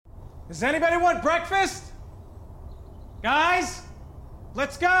Does anybody want breakfast? Guys,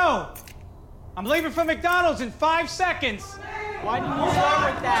 let's go. I'm leaving for McDonald's in 5 seconds. Why didn't you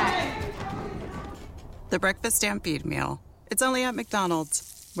start with that? The Breakfast Stampede Meal. It's only at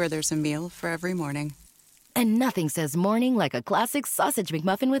McDonald's, where there's a meal for every morning. And nothing says morning like a classic sausage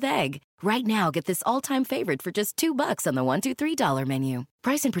McMuffin with egg. Right now, get this all-time favorite for just $2 on the $1, $2, $3 menu.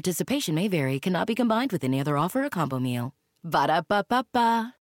 Price and participation may vary. Cannot be combined with any other offer or combo meal.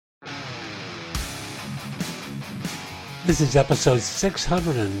 Ba-da-ba-ba-ba. This is episode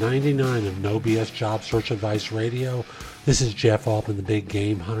 699 of No BS Job Search Advice Radio. This is Jeff Altman, the Big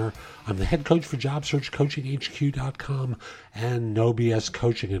Game Hunter. I'm the head coach for JobSearchCoachingHQ.com and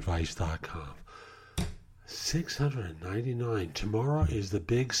NoBSCoachingAdvice.com. 699. Tomorrow is the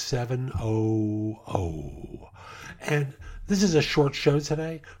big 700. And this is a short show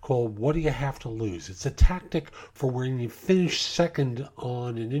today called What Do You Have to Lose? It's a tactic for when you finish second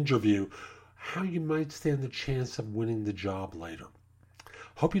on an interview, how you might stand the chance of winning the job later.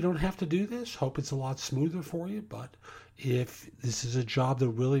 Hope you don't have to do this. Hope it's a lot smoother for you. But if this is a job that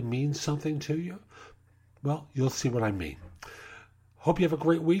really means something to you, well, you'll see what I mean. Hope you have a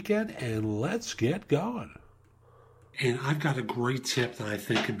great weekend, and let's get going. And I've got a great tip that I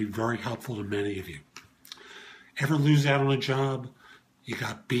think could be very helpful to many of you. Ever lose out on a job? You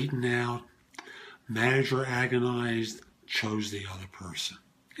got beaten out, manager agonized, chose the other person.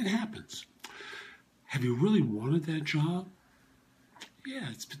 It happens. Have you really wanted that job?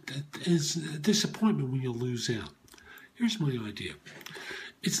 Yeah, it's a disappointment when you lose out. Here's my idea.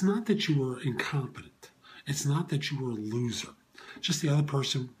 It's not that you were incompetent. It's not that you were a loser. Just the other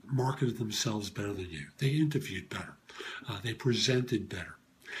person marketed themselves better than you. They interviewed better. They presented better.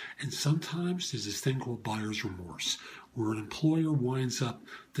 And sometimes there's this thing called buyer's remorse, where an employer winds up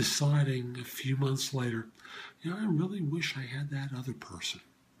deciding a few months later, I really wish I had that other person.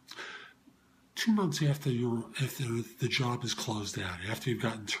 2 months after the job is closed out, after you've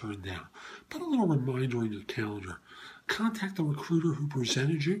gotten turned down, put a little reminder in your calendar. Contact the recruiter who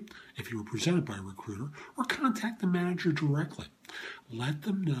presented you, if you were presented by a recruiter, or contact the manager directly. Let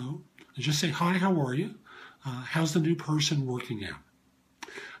them know, and just say, hi, how are you? How's the new person working out?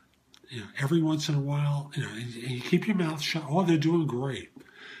 Every once in a while, and you keep your mouth shut. Oh, they're doing great.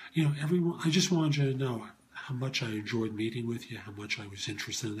 I just wanted you to know how much I enjoyed meeting with you, how much I was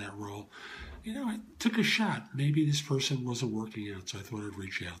interested in that role. I took a shot. Maybe this person wasn't working out, so I thought I'd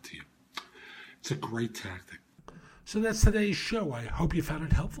reach out to you. It's a great tactic. So that's today's show. I hope you found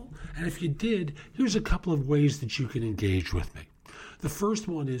it helpful. And if you did, here's a couple of ways that you can engage with me. The first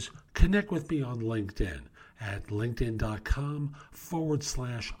one is connect with me on LinkedIn at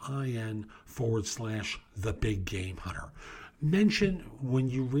linkedin.com/IN/The Big Game Hunter. Mention when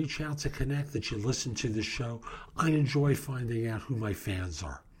you reach out to connect that you listen to the show. I enjoy finding out who my fans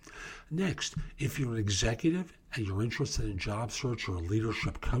are. Next, if you're an executive and you're interested in job search or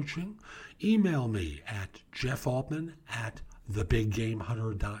leadership coaching, email me at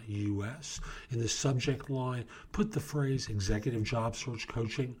jeffaltman@thebiggamehunter.us. In the subject line, put the phrase executive job search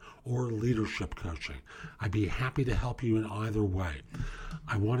coaching or leadership coaching. I'd be happy to help you in either way.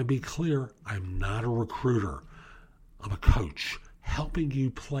 I want to be clear, I'm not a recruiter. I'm a coach, helping you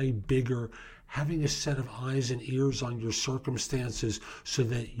play bigger, having a set of eyes and ears on your circumstances so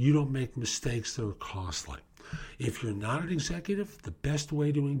that you don't make mistakes that are costly. If you're not an executive, the best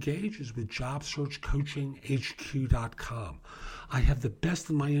way to engage is with JobSearchCoachingHQ.com. I have the best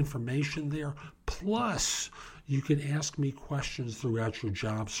of my information there, plus you can ask me questions throughout your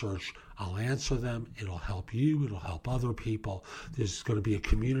job search. I'll answer them. It'll help you. It'll help other people. There's going to be a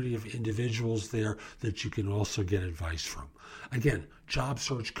community of individuals there that you can also get advice from. Again,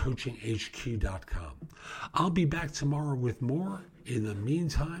 JobSearchCoachingHQ.com. I'll be back tomorrow with more. In the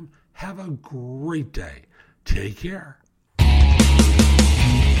meantime, have a great day. Take care.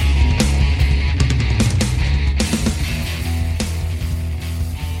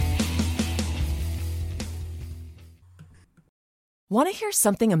 Want to hear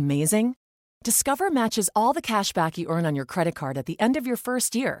something amazing? Discover matches all the cash back you earn on your credit card at the end of your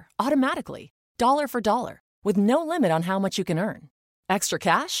first year, automatically, dollar for dollar, with no limit on how much you can earn. Extra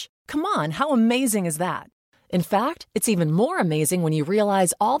cash? Come on, how amazing is that? In fact, it's even more amazing when you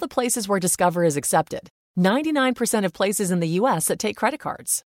realize all the places where Discover is accepted. 99% of places in the U.S. that take credit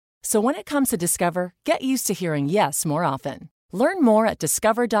cards. So when it comes to Discover, get used to hearing yes more often. Learn more at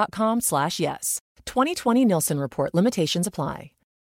discover.com/yes. 2020 Nielsen Report limitations apply.